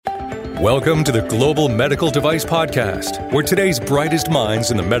Welcome to the Global Medical Device Podcast, where today's brightest minds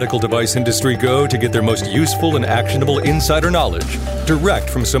in the medical device industry go to get their most useful and actionable insider knowledge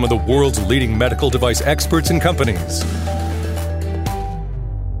direct from some of the world's leading medical device experts and companies.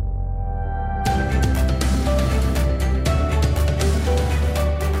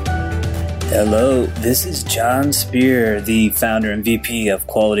 Hello, this is John Spear, the founder and VP of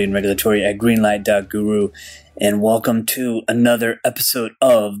Quality and Regulatory at Greenlight.Guru, and welcome to another episode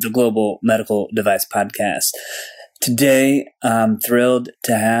of the Global Medical Device Podcast. Today, I'm thrilled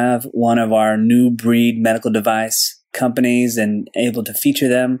to have one of our new breed medical device companies and able to feature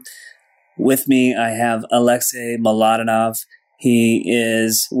them. With me, I have Alexey Mladenov. He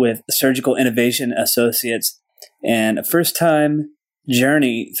is with Surgical Innovation Associates and a first-time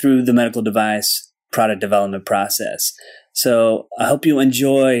journey through the medical device product development process. So I hope you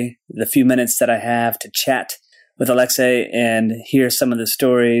enjoy the few minutes that I have to chat with Alexey and hear some of the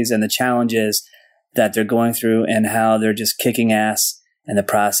stories and the challenges that they're going through and how they're just kicking ass in the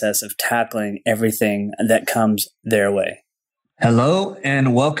process of tackling everything that comes their way. Hello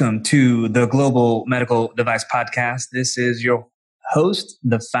and welcome to the Global Medical Device Podcast. This is your host,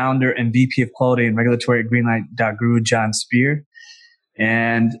 the founder and VP of Quality and Regulatory at Greenlight.Guru, John Spear.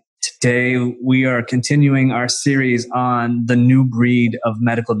 And today we are continuing our series on the new breed of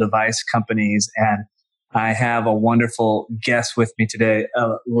medical device companies. And I have a wonderful guest with me today,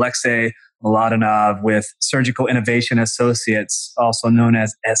 Alexey Mladenov with Surgical Innovation Associates, also known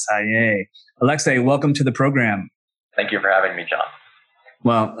as SIA. Alexey, welcome to the program. Thank you for having me, John.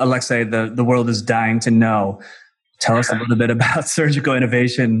 Well, Alexey, the world is dying to know. Tell us a little bit about Surgical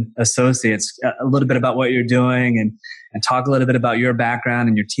Innovation Associates, a little bit about what you're doing and talk a little bit about your background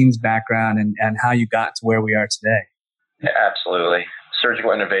and your team's background and how you got to where we are today. Yeah, absolutely.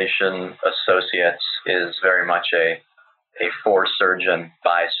 Surgical Innovation Associates is very much a for surgeon,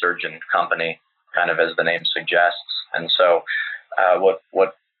 by surgeon company, kind of as the name suggests. And so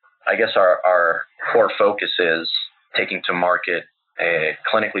what I guess our core focus is taking to market a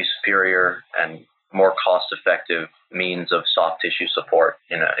clinically superior and more cost-effective means of soft tissue support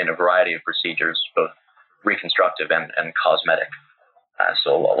in a variety of procedures, both reconstructive and cosmetic.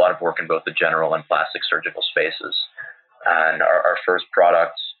 So a lot of work in both the general and plastic surgical spaces. And our first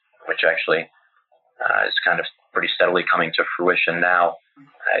product, which actually is kind of pretty steadily coming to fruition now,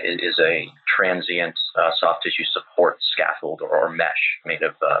 is a transient soft tissue support scaffold or mesh made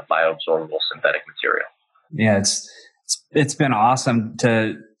of bioabsorbable synthetic material. Yeah, it's been awesome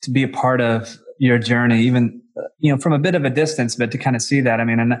to be a part of your journey, even from a bit of a distance, but to kind of see that. I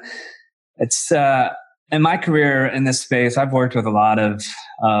mean, and it's in my career in this space, I've worked with a lot of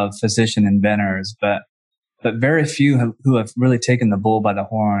physician inventors, but very few who have really taken the bull by the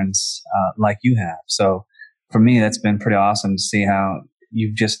horns like you have. So for me, that's been pretty awesome to see how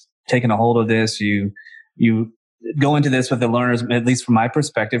you've just taken a hold of this. You go into this with the learners, at least from my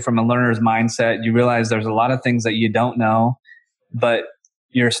perspective, from a learner's mindset. You realize there's a lot of things that you don't know, but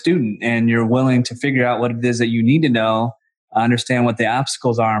you're a student and you're willing to figure out what it is that you need to know, understand what the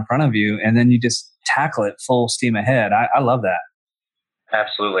obstacles are in front of you, and then you just tackle it full steam ahead. I love that.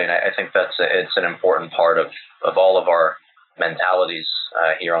 Absolutely. And I think it's an important part of all of our mentalities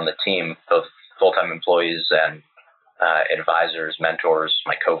here on the team, both full-time employees and advisors, mentors,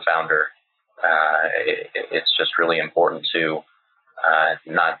 my co-founder. It's just really important to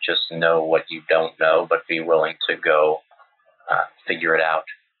not just know what you don't know, but be willing to go figure it out.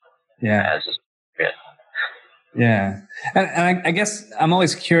 Yeah. Yeah. And I guess I'm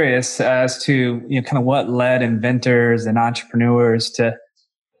always curious as to, kind of what led inventors and entrepreneurs to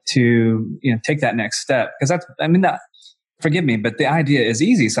take that next step. Because forgive me, but the idea is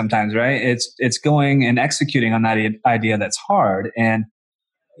easy sometimes, right? It's going and executing on that idea that's hard. And,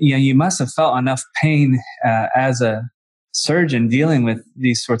 you must have felt enough pain as a surgeon dealing with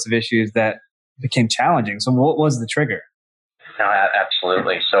these sorts of issues that became challenging. So what was the trigger? No,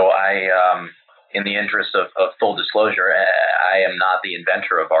 absolutely. So in the interest of full disclosure, I am not the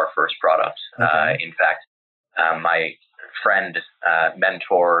inventor of our first product. Okay. In fact, my friend,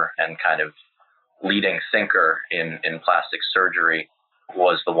 mentor, and kind of leading thinker in plastic surgery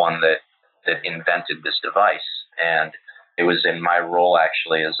was the one that invented this device. And it was in my role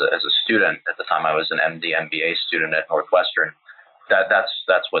actually as a student at the time. I was an MD MBA student at Northwestern.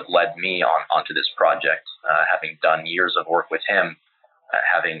 That's what led me onto this project, having done years of work with him,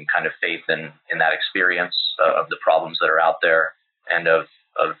 having kind of faith in that experience of the problems that are out there and of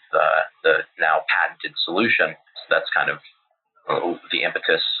the now patented solution. So that's kind of the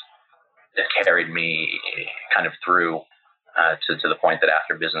impetus that carried me kind of through to the point that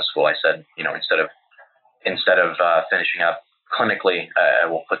after business school, I said, instead of finishing up clinically,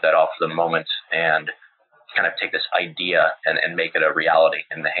 we'll put that off for the moment and kind of take this idea and make it a reality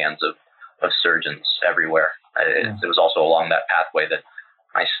in the hands of surgeons everywhere. It was also along that pathway that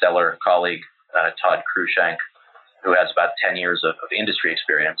my stellar colleague, Todd Cruikshank, who has about 10 years of industry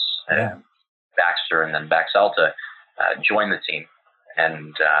experience at Baxter and then Baxalta, joined the team.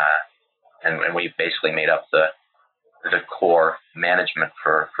 And we basically made up the core management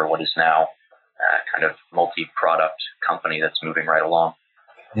for what is now kind of multi-product company that's moving right along.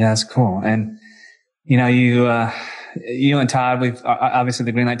 Yeah, that's cool. And, you and Todd, we've obviously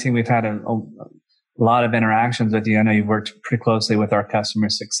the Greenlight team, we've had a lot of interactions with you. I know you've worked pretty closely with our customer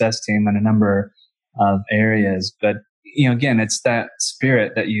success team in a number of areas, but, again, it's that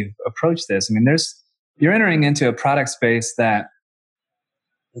spirit that you've approached this. I mean, you're entering into a product space that,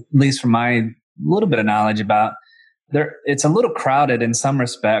 at least from my little bit of knowledge about, it's a little crowded in some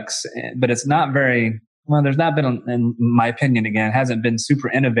respects, but it's not very, there's not been, in my opinion, again, it hasn't been super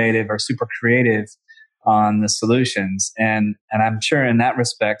innovative or super creative on the solutions. And I'm sure in that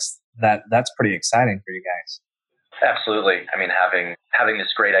respects that's pretty exciting for you guys. Absolutely. I mean, having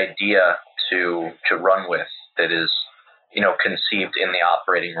this great idea to run with that is, conceived in the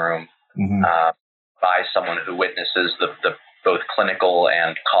operating room by someone who witnesses the both clinical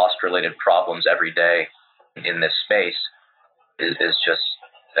and cost-related problems every day in this space is just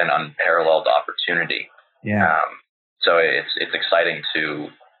an unparalleled opportunity. Yeah. So it's exciting to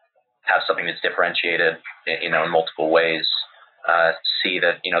have something that's differentiated, in multiple ways. See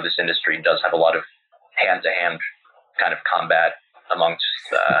that this industry does have a lot of hand-to-hand kind of combat amongst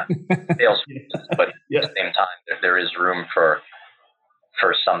sales, but at the same time, there is room for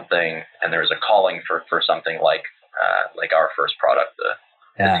something, and there is a calling for something like our first product,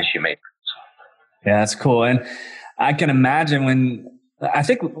 the tissue matrix. Yeah, that's cool. And I can imagine I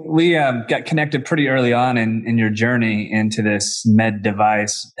think we got connected pretty early on in your journey into this med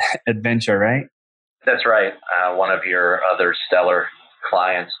device adventure, right? That's right. One of your other stellar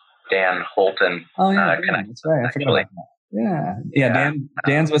clients, Dan Holton. Oh, yeah. That's right. I forgot about that. Yeah.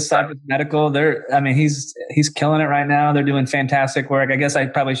 Dan's with Cypress Medical. He's killing it right now. They're doing fantastic work. I guess I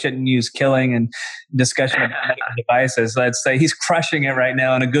probably shouldn't use killing and discussion of medical devices. Let's say he's crushing it right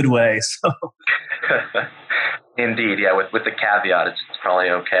now in a good way. So, indeed, yeah. With the caveat, it's probably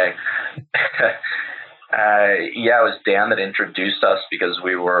okay. It was Dan that introduced us because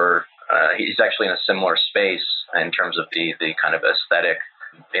we were. He's actually in a similar space in terms of the kind of aesthetic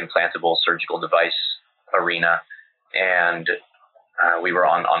implantable surgical device arena. And we were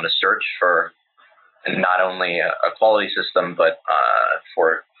on the search for not only a quality system, but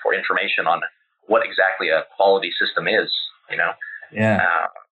for information on what exactly a quality system is. Yeah.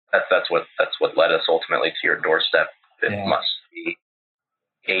 That's what led us ultimately to your doorstep. It must be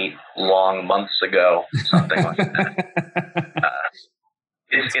 8 long months ago, something like that.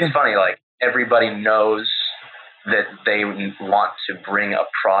 It's funny. Like everybody knows that they want to bring a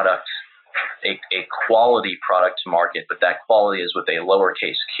product. A quality product to market, but that quality is with a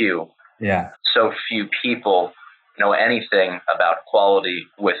lowercase q. Yeah. So few people know anything about quality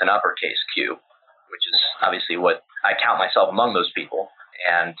with an uppercase Q, which is obviously what I count myself among those people.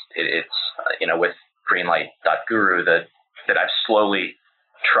 And it's with Greenlight.Guru that I've slowly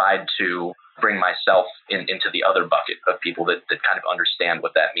tried to bring myself into the other bucket of people that kind of understand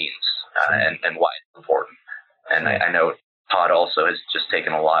what that means and why it's important. And I know Todd also has just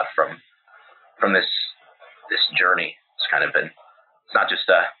taken a lot from this journey. It's kind of been, it's not just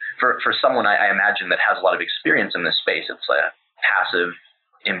for someone I imagine that has a lot of experience in this space, it's a passive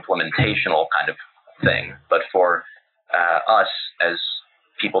implementational kind of thing. But for us as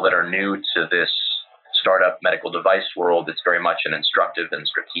people that are new to this startup medical device world, it's very much an instructive and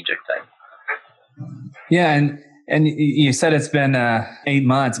strategic thing. Yeah. And you said it's been 8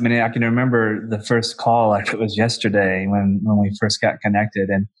 months. I mean, I can remember the first call like it was yesterday when we first got connected.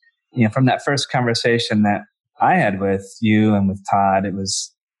 And from that first conversation that I had with you and with Todd, it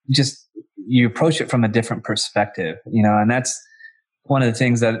was just, you approach it from a different perspective, and that's one of the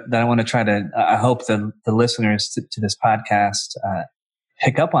things that I want to try to, I hope the listeners to this podcast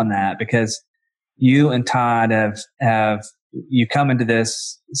pick up on that, because you and Todd have you come into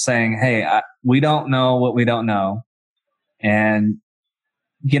this saying, hey, we don't know what we don't know, and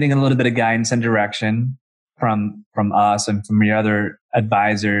getting a little bit of guidance and direction from us and from your other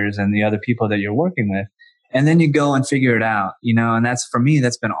advisors and the other people that you're working with. And then you go and figure it out, and that's, for me,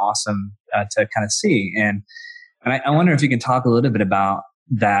 that's been awesome to kind of see. And I wonder if you can talk a little bit about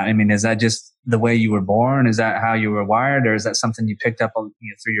that. I mean, is that just the way you were born? Is that how you were wired? Or is that something you picked up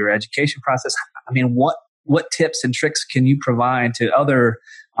through your education process? I mean, what tips and tricks can you provide to other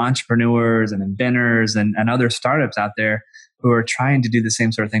entrepreneurs and inventors and other startups out there who are trying to do the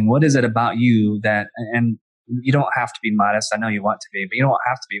same sort of thing? What is it about you that, and you don't have to be modest. I know you want to be, but you don't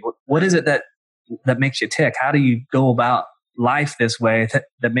have to be. What is it that makes you tick? How do you go about life this way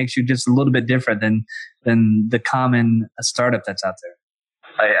that makes you just a little bit different than the common startup that's out there?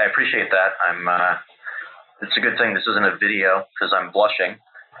 I appreciate that. It's a good thing this isn't a video because I'm blushing.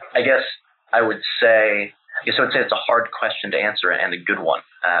 I guess I would say it's a hard question to answer and a good one.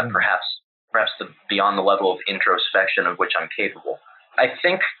 Perhaps beyond the level of introspection of which I'm capable. I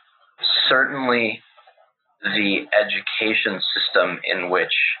think certainly the education system in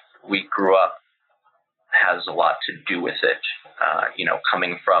which we grew up has a lot to do with it.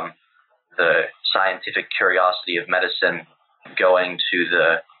 Coming from the scientific curiosity of medicine, going to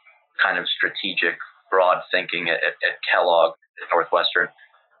the kind of strategic, broad thinking at Kellogg, at Northwestern,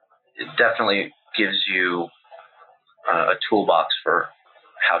 it definitely gives you a toolbox for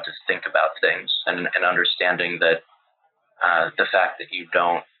how to think about things and understanding that the fact that you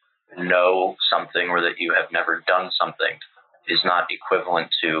don't know something or that you have never done something is not equivalent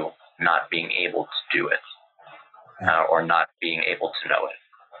to not being able to do it or not being able to know it.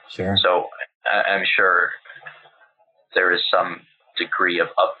 Sure. So I'm sure there is some degree of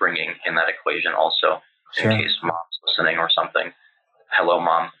upbringing in that equation also, sure. In case mom's listening or something. Hello,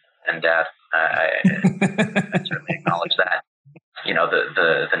 Mom and Dad. I certainly acknowledge that.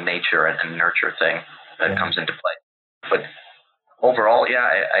 The nature and nurture thing that comes into play. But overall,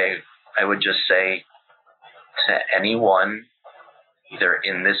 I would just say to anyone either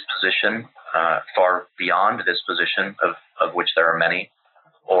in this position, far beyond this position of which there are many,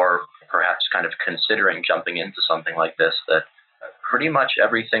 or perhaps kind of considering jumping into something like this, that pretty much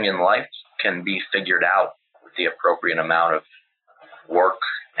everything in life can be figured out with the appropriate amount of work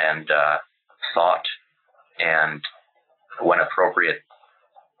and thought, and when appropriate,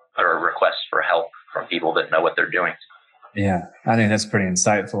 or requests for help from people that know what they're doing. Yeah, I think that's pretty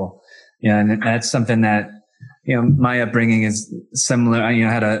insightful. Yeah, and that's something that, my upbringing is similar. I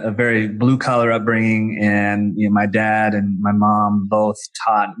had a very blue collar upbringing, and my dad and my mom both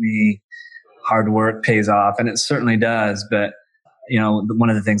taught me hard work pays off, and it certainly does. But one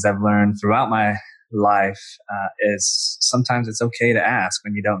of the things I've learned throughout my life is sometimes it's okay to ask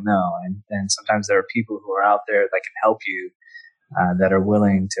when you don't know, and sometimes there are people who are out there that can help you, that are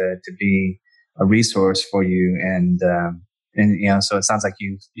willing to be a resource for you, and so it sounds like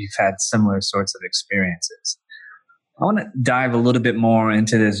you've had similar sorts of experiences. I want to dive a little bit more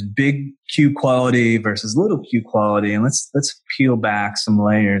into this big Q quality versus little Q quality, and let's peel back some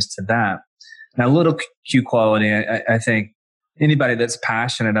layers to that. Now, little Q quality, I think anybody that's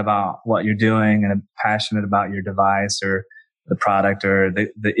passionate about what you're doing and passionate about your device or the product or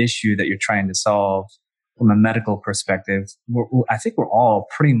the issue that you're trying to solve from a medical perspective, I think we're all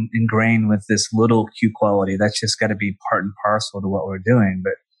pretty ingrained with this little Q quality. That's just got to be part and parcel to what we're doing.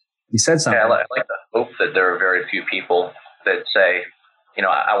 But you said something. Yeah, I like to hope that there are very few people that say,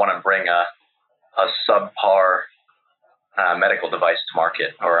 I want to bring a subpar medical device to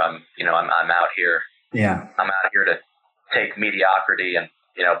market, or I'm out here. Yeah, I'm out here to take mediocrity and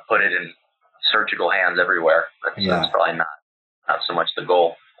put it in surgical hands everywhere. That's probably not so much the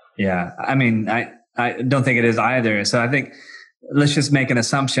goal. Yeah, I mean, I don't think it is either. So I think let's just make an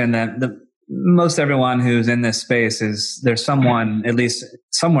assumption that most everyone who's in this space there's someone, at least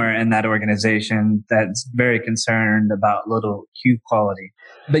somewhere in that organization, that's very concerned about little Q quality.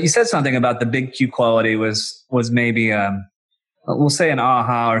 But you said something about the big Q quality was maybe, we'll say an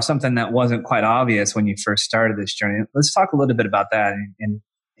aha or something that wasn't quite obvious when you first started this journey. Let's talk a little bit about that. And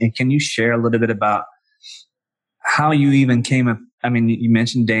can you share a little bit about how you even came up? I mean, you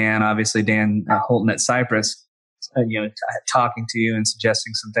mentioned Dan, obviously Dan Holton at Cypress, talking to you and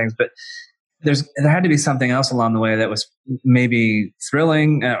suggesting some things, but there had to be something else along the way that was maybe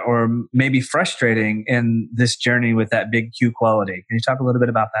thrilling or maybe frustrating in this journey with that big Q quality. Can you talk a little bit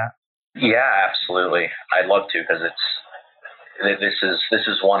about that? Yeah, absolutely. I'd love to, because this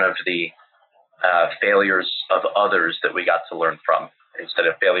is one of the failures of others that we got to learn from instead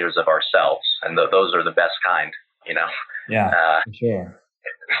of failures of ourselves, and those are the best kind. Yeah, for sure.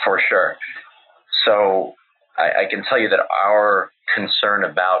 For sure. So I can tell you that our concern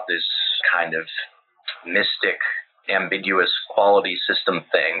about this kind of mystic, ambiguous quality system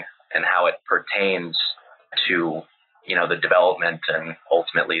thing and how it pertains to, the development and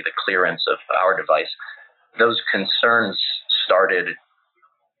ultimately the clearance of our device, those concerns started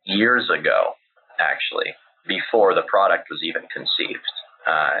years ago, actually, before the product was even conceived.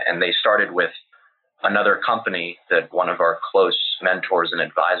 And they started with another company that one of our close mentors and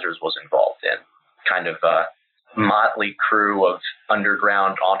advisors was involved in, kind of a motley crew of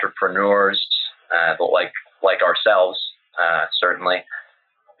underground entrepreneurs like ourselves certainly,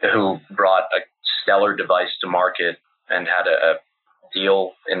 who brought a stellar device to market and had a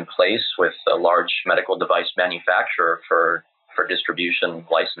deal in place with a large medical device manufacturer for distribution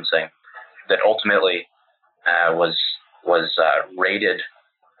licensing that ultimately was rated,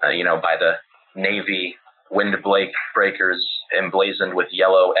 by the Navy windbreakers emblazoned with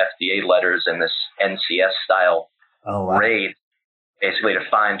yellow FDA letters in this NCS style raid, basically to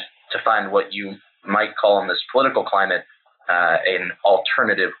find what you might call in this political climate an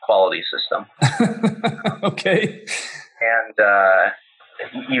alternative quality system. Okay. And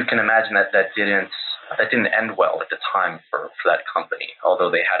you can imagine that didn't end well at the time for that company. Although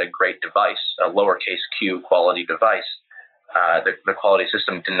they had a great device, a lowercase q quality device, the quality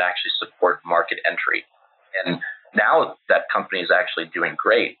system didn't actually support market entry. And now that company is actually doing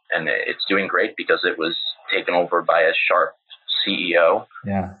great, and it's doing great because it was taken over by a sharp CEO,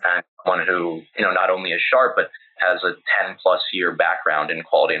 and one who, not only is sharp, but has a 10-plus year background in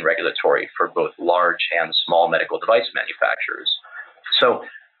quality and regulatory for both large and small medical device manufacturers. So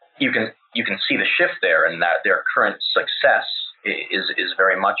you can see the shift there, and that their current success is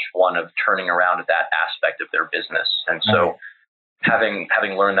very much one of turning around that aspect of their business. And so having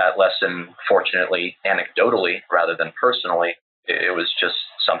learned that lesson, fortunately, anecdotally rather than personally, it was just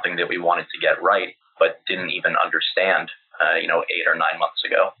something that we wanted to get right, but didn't even understand, 8 or 9 months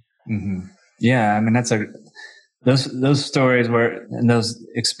ago. Mm-hmm. Yeah, I mean, that's those stories and those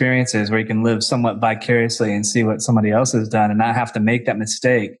experiences where you can live somewhat vicariously and see what somebody else has done and not have to make that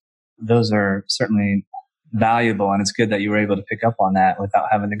mistake. Those are certainly valuable, and it's good that you were able to pick up on that without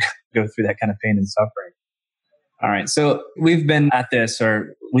having to go through that kind of pain and suffering. All right. So we've been at this,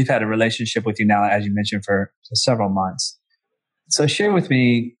 or we've had a relationship with you now, as you mentioned, for several months. So share with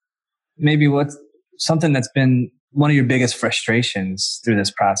me maybe what's something that's been one of your biggest frustrations through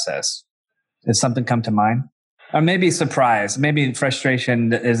this process. Does something come to mind? Or maybe surprise, maybe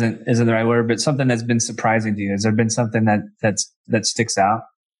frustration isn't the right word, but something that's been surprising to you. Has there been something that sticks out?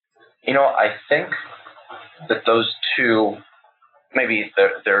 I think that those two, maybe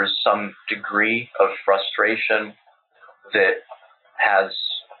there's some degree of frustration that has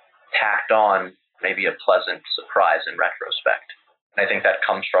tacked on maybe a pleasant surprise in retrospect. And I think that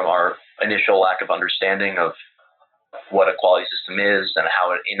comes from our initial lack of understanding of what a quality system is and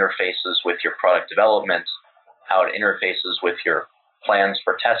how it interfaces with your product development, how it interfaces with your plans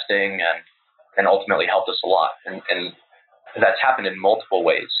for testing, and ultimately helped us a lot. And that's happened in multiple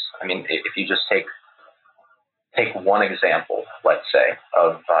ways. I mean, if you just take one example, let's say,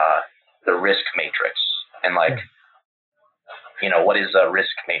 of the risk matrix, and what is a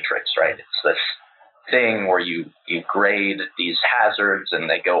risk matrix, right? It's this thing where you grade these hazards and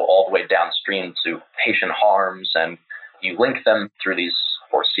they go all the way downstream to patient harms, and you link them through these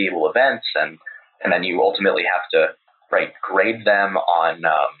foreseeable events, and then you ultimately have to grade them on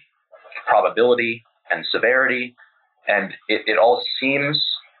probability and severity, and it all seems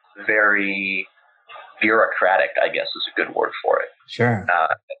very bureaucratic, I guess is a good word for it. Sure.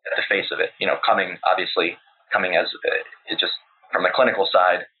 At the face of it, coming as just from the clinical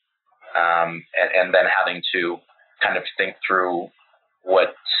side, and then having to kind of think through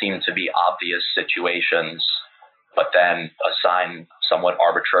what seem to be obvious situations, but then assign somewhat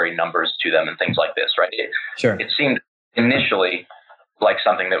arbitrary numbers to them and things like this, right? It seemed initially like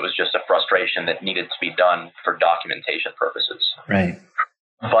something that was just a frustration that needed to be done for documentation purposes. Right.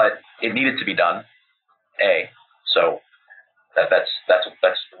 But it needed to be done. So that's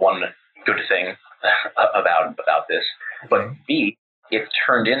one good thing about this. But B, it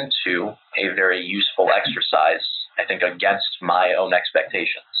turned into a very useful exercise, I think, against my own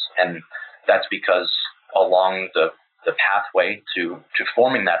expectations. And that's because along the pathway to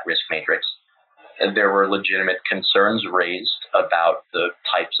forming that risk matrix, there were legitimate concerns raised about the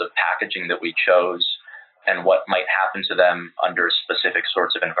types of packaging that we chose and what might happen to them under specific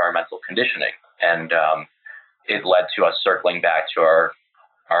sorts of environmental conditioning. And it led to us circling back to our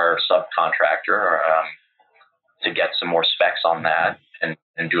subcontractor to get some more specs on that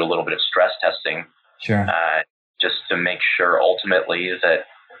and do a little bit of stress testing. Sure. Just to make sure ultimately that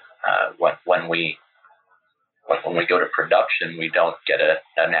when we go to production, we don't get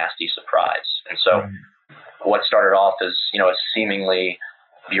a nasty surprise. And so what started off as, a seemingly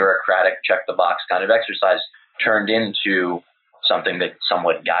bureaucratic check the box kind of exercise turned into something that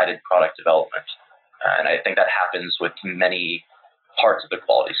somewhat guided product development. And I think that happens with many parts of the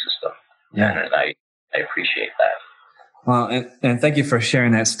quality system. Yeah. And I appreciate that. Well, and thank you for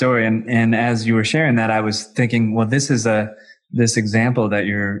sharing that story. And as you were sharing that, I was thinking, well, this example that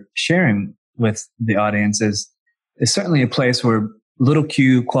you're sharing with the audience is certainly a place where little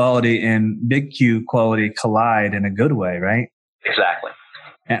Q quality and big Q quality collide in a good way, right? Exactly.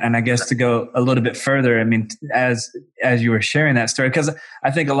 And I guess to go a little bit further, I mean, as you were sharing that story, because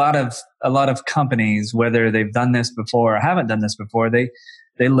I think a lot of companies, whether they've done this before or haven't done this before, they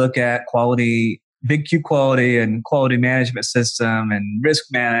look at quality, big Q quality and quality management system and risk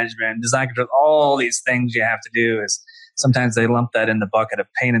management, design control, all these things you have to do. Is sometimes they lump that in the bucket of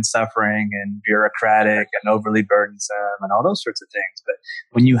pain and suffering and bureaucratic and overly burdensome and all those sorts of things. But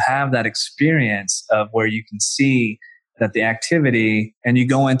when you have that experience of where you can see that the activity, and you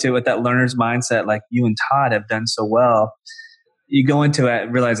go into it with that learner's mindset, like you and Todd have done so well, you go into it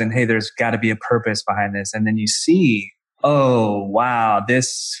realizing, hey, there's got to be a purpose behind this. And then you see, oh, wow,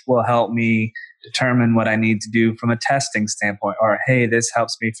 this will help me determine what I need to do from a testing standpoint. Or, hey, this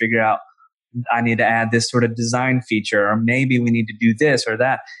helps me figure out I need to add this sort of design feature, or maybe we need to do this or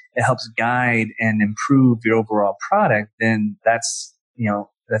that. It helps guide and improve your overall product. Then that's,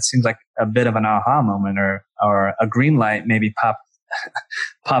 that seems like a bit of an aha moment, or a green light maybe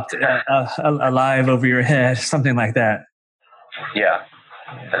popped alive over your head, something like that. Yeah,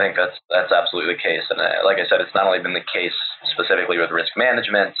 I think that's absolutely the case. And like I said, it's not only been the case specifically with risk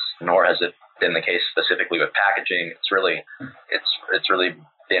management, nor has it been the case specifically with packaging. It's really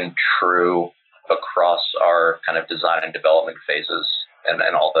been true across our kind of design and development phases and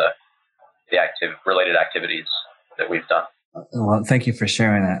all the related activities that we've done. Well, thank you for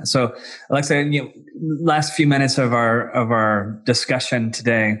sharing that. So, Alexa, last few minutes of our discussion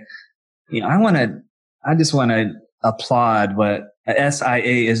today, I just want to applaud what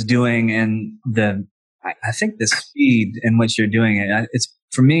SIA is doing, and I think the speed in which you're doing it. It's,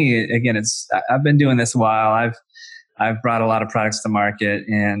 for me, again, I've been doing this a while. I've brought a lot of products to market,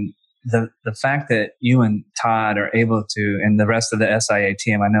 and the fact that you and Todd are able to, and the rest of the SIA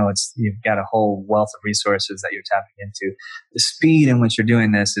team, I know you've got a whole wealth of resources that you're tapping into. The speed in which you're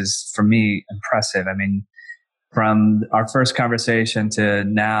doing this is, for me, impressive. I mean, from our first conversation to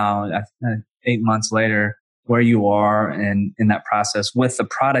now, 8 months later, where you are and in that process with the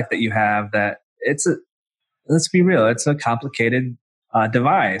product that you have, that let's be real, it's a complicated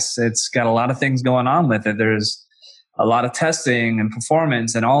device. It's got a lot of things going on with it. There's a lot of testing and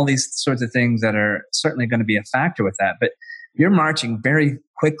performance and all these sorts of things that are certainly going to be a factor with that. But you're marching very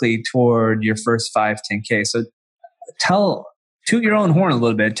quickly toward your first 510K. So toot your own horn a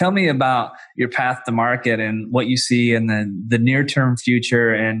little bit. Tell me about your path to market and what you see in the near-term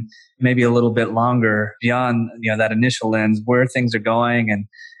future, and maybe a little bit longer beyond that initial lens, where things are going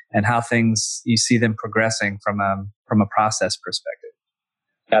and how things you see them progressing from a process perspective.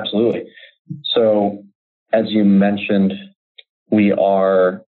 Absolutely. So, as you mentioned, we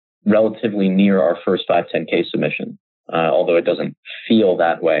are relatively near our first 510K submission, although it doesn't feel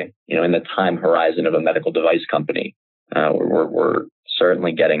that way. In the time horizon of a medical device company, we're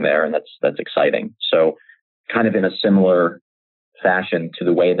certainly getting there, and that's exciting. So, kind of in a similar fashion to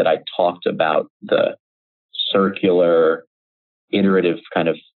the way that I talked about the circular, iterative kind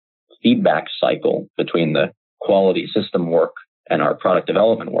of feedback cycle between the quality system work and our product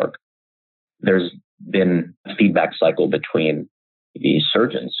development work, there's been a feedback cycle between the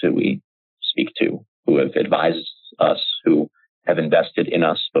surgeons who we speak to, who have advised us, who have invested in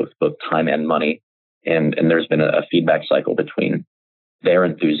us, both time and money. And there's been a feedback cycle between their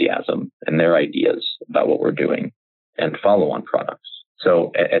enthusiasm and their ideas about what we're doing and follow-on products.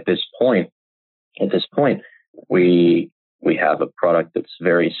 So at this point, we have a product that's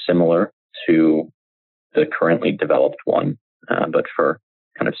very similar to the currently developed one, but for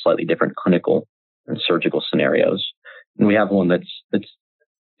kind of slightly different clinical and surgical scenarios. And we have one that's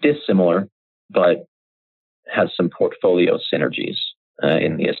dissimilar, but has some portfolio synergies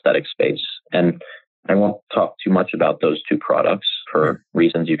in the aesthetic space. And I won't talk too much about those two products for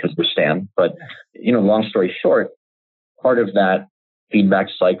reasons you can understand. But, long story short, part of that feedback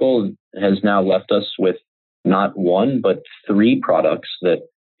cycle has now left us with not one, but 3 products that,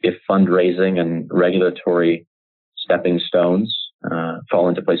 if fundraising and regulatory stepping stones fall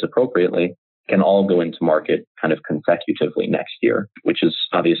into place appropriately, can all go into market kind of consecutively next year, which is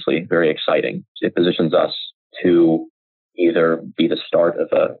obviously very exciting. It positions us to either be the start of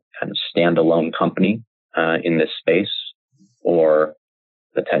a kind of standalone company in this space, or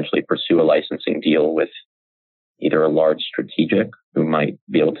potentially pursue a licensing deal with either a large strategic who might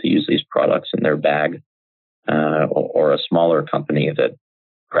be able to use these products in their bag, or a smaller company that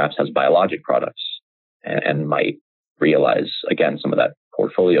perhaps has biologic products and might realize, again, some of that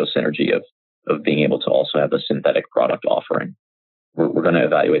portfolio synergy of being able to also have a synthetic product offering. We're going to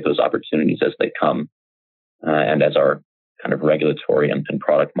evaluate those opportunities as they come, and as our kind of regulatory and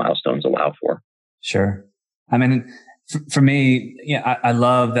product milestones allow for. Sure. I mean, for me, yeah, I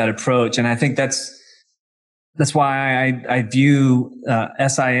love that approach. And I think that's why I view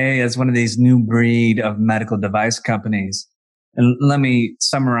SIA as one of these new breed of medical device companies. And let me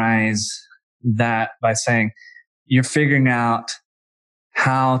summarize that by saying you're figuring out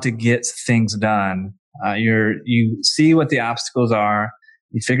how to get things done. You see what the obstacles are.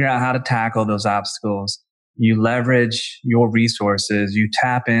 You figure out how to tackle those obstacles. You leverage your resources. You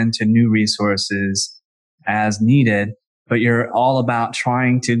tap into new resources as needed, but you're all about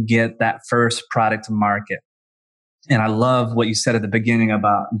trying to get that first product to market. And I love what you said at the beginning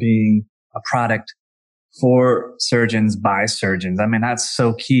about being a product for surgeons by surgeons. I mean, that's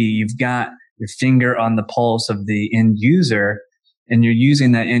so key. You've got your finger on the pulse of the end user, and you're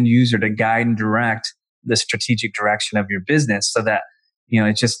using that end user to guide and direct the strategic direction of your business so that,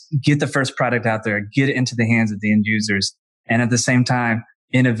 it's just get the first product out there, get it into the hands of the end users, and at the same time,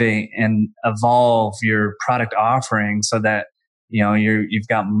 innovate and evolve your product offering so that, you've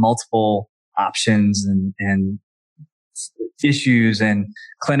got multiple options and issues and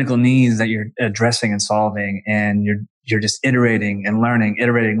clinical needs that you're addressing and solving, and you're just iterating and learning.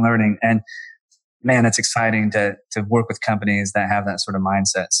 And man, it's exciting to work with companies that have that sort of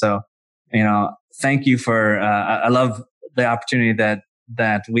mindset. So, thank you for, I love the opportunity that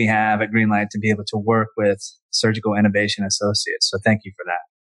we have at Greenlight to be able to work with Surgical Innovation Associates. So thank you for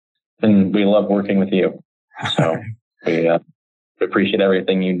that. And we love working with you. So we appreciate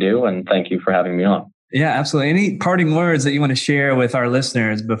everything you do, and thank you for having me on. Yeah, absolutely. Any parting words that you want to share with our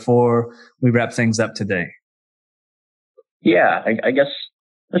listeners before we wrap things up today? Yeah, I guess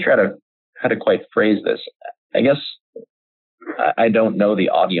let's try to how to quite phrase this. I guess I don't know the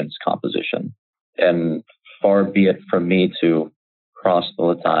audience composition, and far be it from me to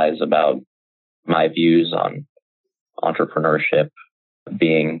proselytize about my views on entrepreneurship,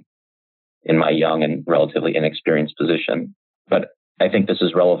 being in my young and relatively inexperienced position. But I think this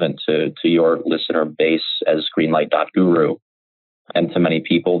is relevant to your listener base as Greenlight.Guru, and to many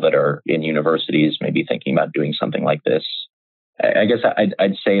people that are in universities, maybe thinking about doing something like this. I guess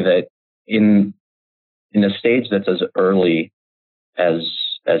I'd say that in a stage that's as early as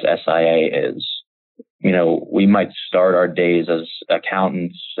SIA is, we might start our days as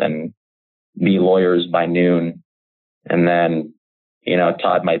accountants and be lawyers by noon. And then,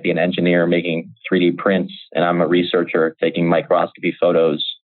 Todd might be an engineer making 3D prints, and I'm a researcher taking microscopy photos.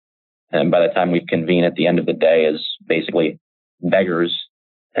 And by the time we convene at the end of the day as basically beggars,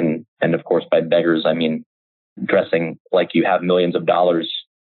 and of course by beggars, I mean dressing like you have millions of dollars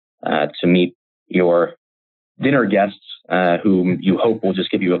to meet your dinner guests, whom you hope will just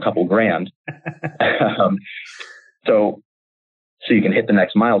give you a couple grand. So you can hit the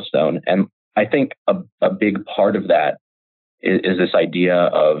next milestone. And I think a big part of that is this idea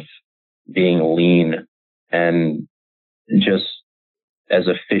of being lean and just as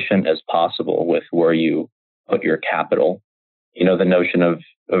efficient as possible with where you put your capital. The notion of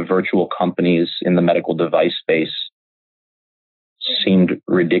virtual companies in the medical device space seemed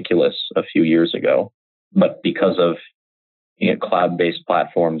ridiculous a few years ago. But because of cloud-based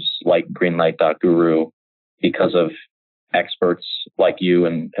platforms like Greenlight.Guru, because of experts like you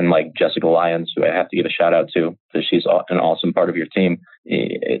and like Jessica Lyons, who I have to give a shout out to because she's an awesome part of your team,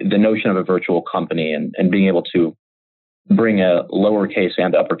 the notion of a virtual company and being able to bring a lowercase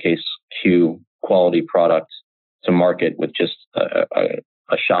and uppercase Q quality product to market with just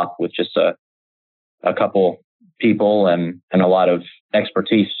a shop with just a couple people and a lot of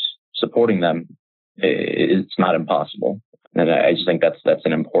expertise supporting them, it's not impossible. And I just think that's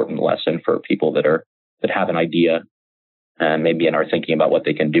an important lesson for people that have an idea and maybe are thinking about what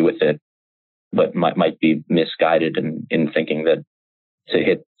they can do with it, but might be misguided in thinking that to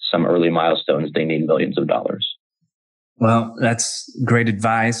hit some early milestones, they need millions of dollars. Well, that's great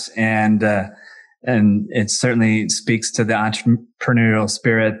advice. And it certainly speaks to the entrepreneurial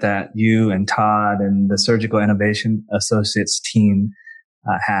spirit that you and Todd and the Surgical Innovation Associates team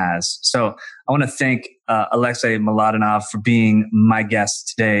has. So I want to thank Alexey Mladenov for being my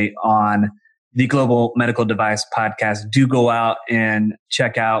guest today on the Global Medical Device Podcast. Do go out and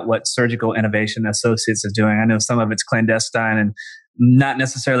check out what Surgical Innovation Associates is doing. I know some of it's clandestine and not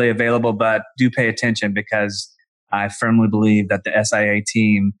necessarily available, but do pay attention because I firmly believe that the SIA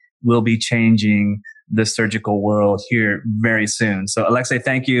team will be changing the surgical world here very soon. So Alexey,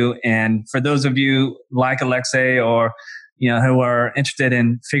 thank you. And for those of you like Alexey or who are interested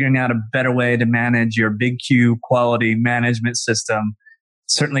in figuring out a better way to manage your big Q quality management system,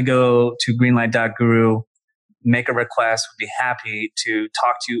 certainly go to Greenlight.Guru, make a request. We'd be happy to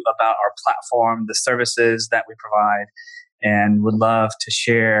talk to you about our platform, the services that we provide, and would love to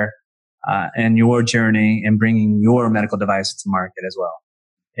share and your journey in bringing your medical device to market as well.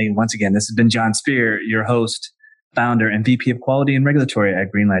 Hey, once again, this has been John Spear, your host, founder, and VP of Quality and Regulatory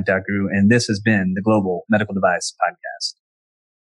at Greenlight.Guru, and this has been the Global Medical Device Podcast.